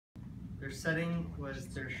their setting was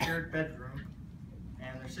their shared bedroom,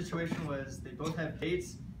 and their situation was they both have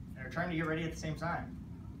dates and are trying to get ready at the same time.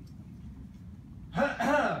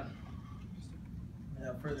 Without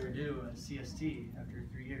further ado, CST after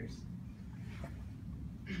 3 years.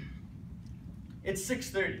 It's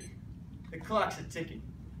 6:30. The clock's a ticking.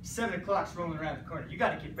 7 o'clock's rolling around the corner. You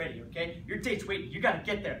gotta get ready, okay? Your date's waiting. You gotta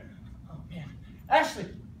get there. Oh man. Ashley,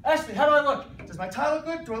 how do I look? Does my tie look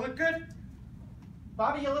good? Do I look good?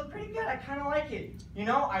 Bobby, you look pretty good. I kind of like it. You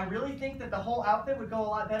know, I really think that the whole outfit would go a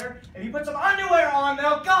lot better if you put some underwear on,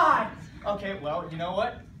 though. God! Okay, well, you know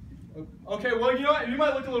what? Okay, well, you know what? You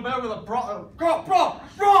might look a little better with a bra. Bra!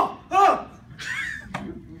 Ah!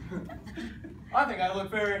 I think I look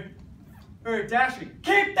very dashing.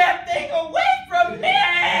 Keep that thing away from me!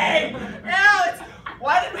 Alex,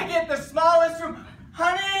 why did we get the smallest room?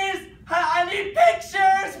 Honeys, I need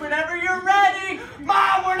pictures whenever you're ready.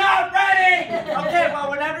 Mom, we're not ready! Okay, well,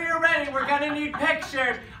 whenever you're ready, we're gonna need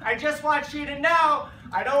pictures. I just want you to know,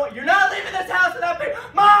 you're not leaving this house without me.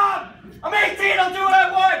 Mom, I'm 18, I'll do what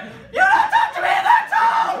I want. You don't talk to me in that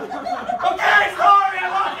tone! Okay, sorry, I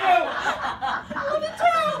love you. I love you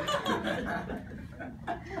too.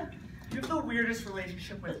 You have the weirdest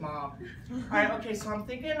relationship with Mom. All right, okay, so I'm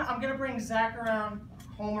thinking I'm gonna bring Zach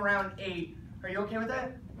home around 8. Are you okay with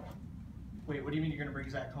that? Wait, what do you mean you're gonna bring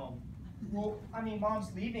Zach home? Well, I mean,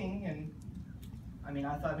 Mom's leaving, and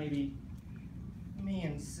I thought maybe me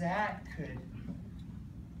and Zach could,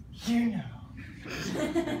 you know,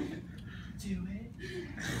 do it.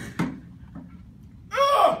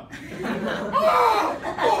 Oh!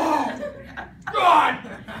 God!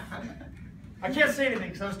 I can't say anything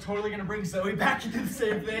because I was totally gonna bring Zoe back into the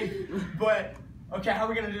same thing, but okay, how are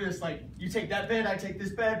we gonna do this? Like, you take that bed, I take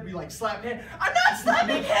this bed, we like slap hands. I'm not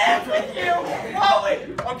slapping hands with you! Oh, wait.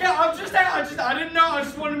 Okay, I didn't know, I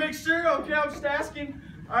just wanted to make sure. Okay, I'm just asking.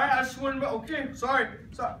 All right, I just wanted to, okay, sorry.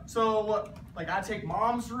 So what, like I take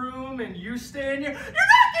Mom's room and you stay in here? You're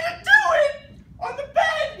not gonna do it on the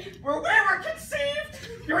bed where we were conceived!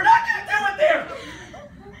 You're not gonna do it there!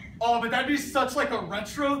 Oh, but that'd be such like a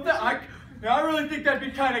retro thing. I really think that'd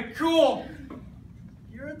be kind of cool.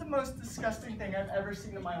 You're the most disgusting thing I've ever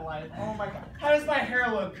seen in my life. Oh my God. How does my hair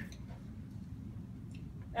look?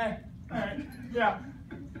 All right, yeah.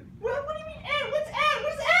 What do you mean, What's What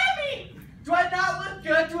does mean? Do I not look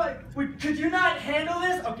good? Could you not handle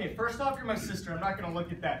this? Okay, first off, you're my sister. I'm not gonna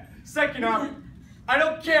look at that. Second off, I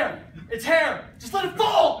don't care. It's hair. Just let it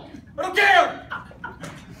fall. I don't care.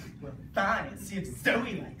 Well, fine. Let's see if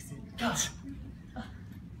Zoe likes it. God,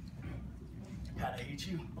 I hate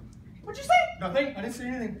you. What'd you say? Nothing. I didn't say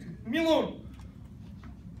anything. Leave me alone.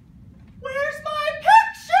 Where's my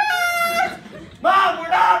pictures? Mom, we're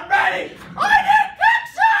not ready. I need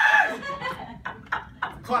pictures! The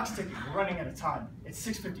clock's ticking. We're running out of time. It's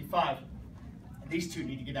 6:55. And these two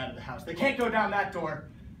need to get out of the house. They can't go down that door.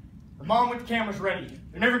 The mom with the camera's ready.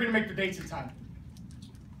 They're never going to make their dates in time.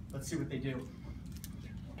 Let's see what they do.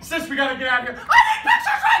 Sis, we got to get out of here. I need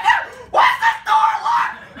pictures right now! Why's this door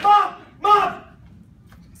locked? Mom!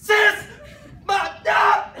 Sis! Mom, no!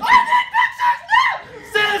 I need pictures now!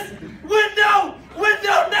 Sis! Window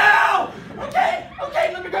now! Okay,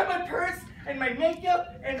 let me grab my purse and my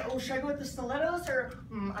makeup and, should I go with the stilettos or,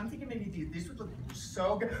 I'm thinking maybe these would look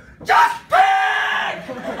so good. Just pick!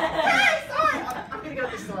 Hey, sorry! I'm gonna go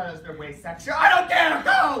with the stilettos, they're way sexier. I don't care,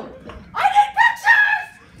 go! I need pictures!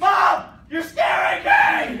 Mom, you're scaring me!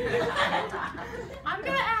 I'm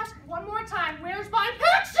gonna ask one more time, where's my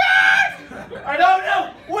pictures? I don't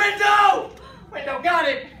know! Window! Got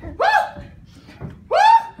it! Woo!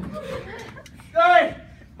 Alright,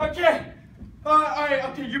 okay. Alright,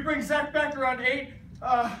 okay, you bring Zach back around 8.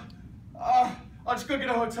 I'll just go get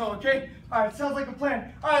a hotel, okay? Alright, sounds like a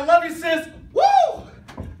plan. Alright, love you, sis! Woo!